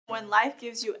when life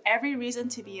gives you every reason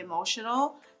to be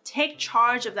emotional, take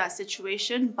charge of that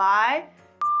situation by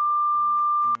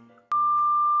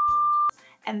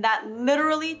and that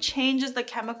literally changes the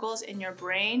chemicals in your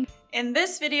brain. In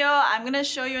this video, I'm gonna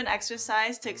show you an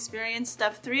exercise to experience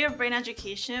step 3 of brain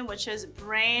education, which is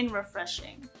brain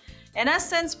refreshing. In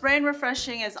essence, brain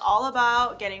refreshing is all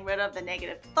about getting rid of the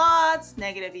negative thoughts,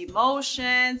 negative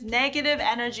emotions, negative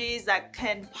energies that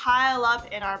can pile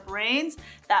up in our brains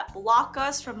that block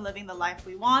us from living the life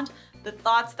we want, the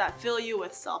thoughts that fill you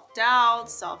with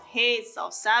self-doubt, self-hate,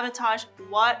 self-sabotage,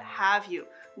 what have you.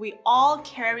 We all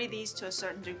carry these to a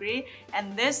certain degree,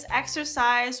 and this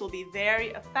exercise will be very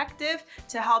effective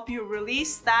to help you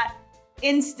release that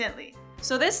instantly.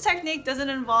 So this technique doesn't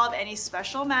involve any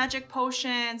special magic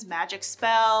potions, magic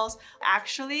spells.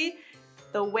 Actually,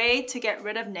 the way to get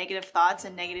rid of negative thoughts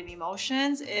and negative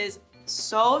emotions is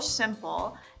so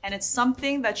simple, and it's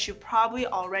something that you probably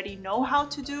already know how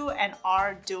to do and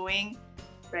are doing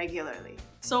regularly.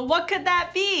 So what could that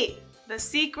be? The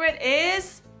secret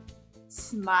is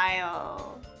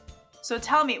smile. So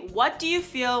tell me, what do you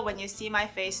feel when you see my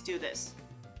face do this?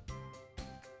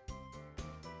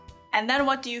 And then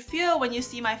what do you feel when you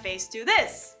see my face do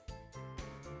this?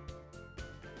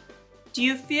 Do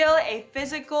you feel a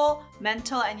physical,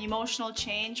 mental, and emotional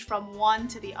change from one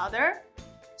to the other?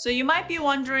 So you might be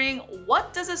wondering,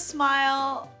 what does a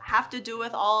smile have to do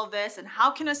with all of this, and how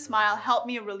can a smile help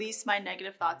me release my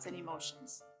negative thoughts and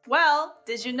emotions? Well,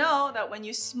 did you know that when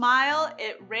you smile,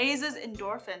 it raises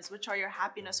endorphins, which are your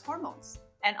happiness hormones?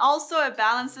 And also it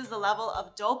balances the level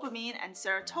of dopamine and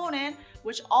serotonin,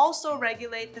 which also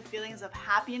regulate the feelings of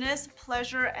happiness,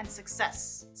 pleasure, and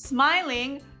success.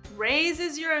 Smiling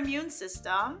raises your immune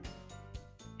system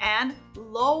and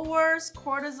lowers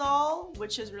cortisol,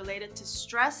 which is related to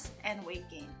stress and weight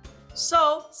gain.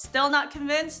 So, still not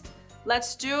convinced?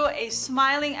 Let's do a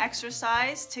smiling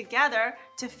exercise together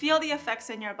to feel the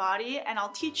effects in your body, and I'll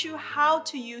teach you how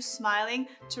to use smiling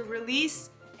to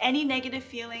release any negative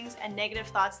feelings and negative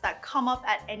thoughts that come up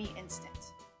at any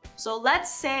instant. So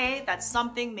let's say that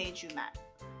something made you mad.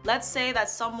 Let's say that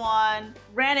someone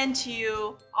ran into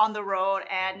you on the road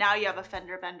and now you have a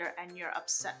fender bender and you're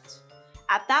upset.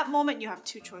 At that moment, you have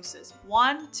two choices.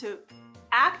 One, to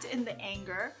act in the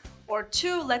anger, or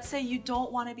two, let's say you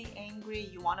don't want to be angry,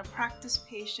 you want to practice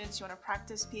patience, you want to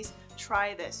practice peace.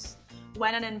 Try this.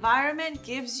 When an environment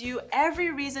gives you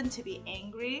every reason to be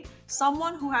angry,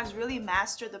 someone who has really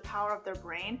mastered the power of their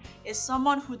brain is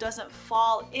someone who doesn't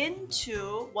fall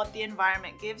into what the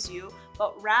environment gives you,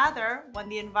 but rather, when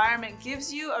the environment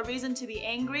gives you a reason to be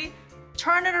angry,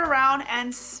 turn it around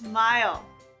and smile.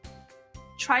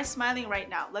 Try smiling right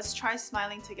now. Let's try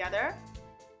smiling together.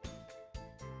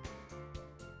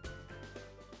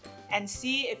 And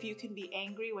see if you can be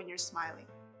angry when you're smiling.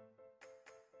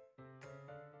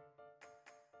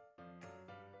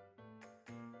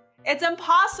 It's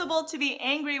impossible to be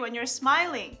angry when you're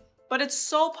smiling, but it's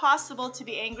so possible to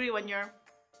be angry when you're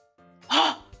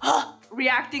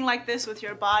reacting like this with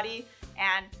your body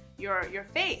and your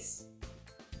face.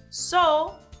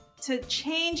 So, to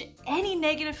change any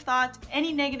negative thought,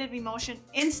 any negative emotion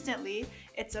instantly,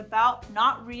 it's about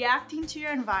not reacting to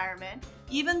your environment,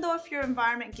 even though if your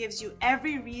environment gives you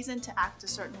every reason to act a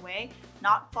certain way,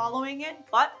 not following it,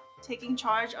 but taking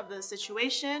charge of the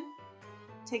situation,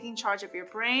 taking charge of your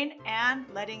brain, and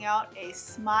letting out a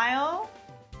smile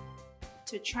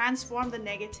to transform the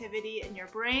negativity in your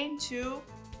brain to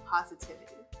positivity.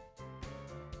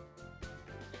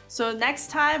 So next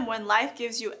time when life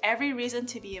gives you every reason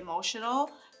to be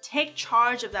emotional, take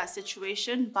charge of that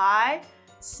situation by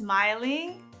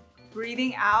smiling,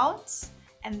 breathing out,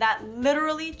 and that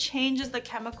literally changes the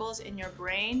chemicals in your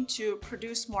brain to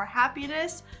produce more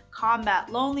happiness,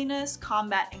 combat loneliness,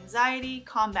 combat anxiety,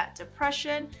 combat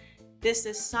depression. This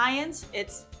is science.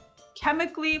 It's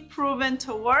chemically proven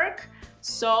to work.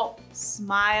 So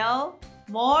smile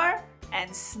more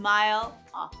and smile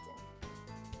often.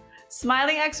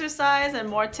 Smiling exercise and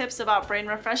more tips about brain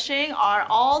refreshing are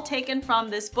all taken from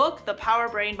this book, The Power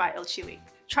Brain by Il Chili.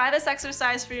 Try this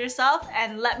exercise for yourself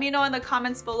and let me know in the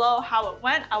comments below how it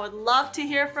went. I would love to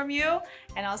hear from you,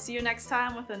 and I'll see you next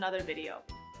time with another video.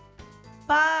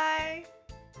 Bye!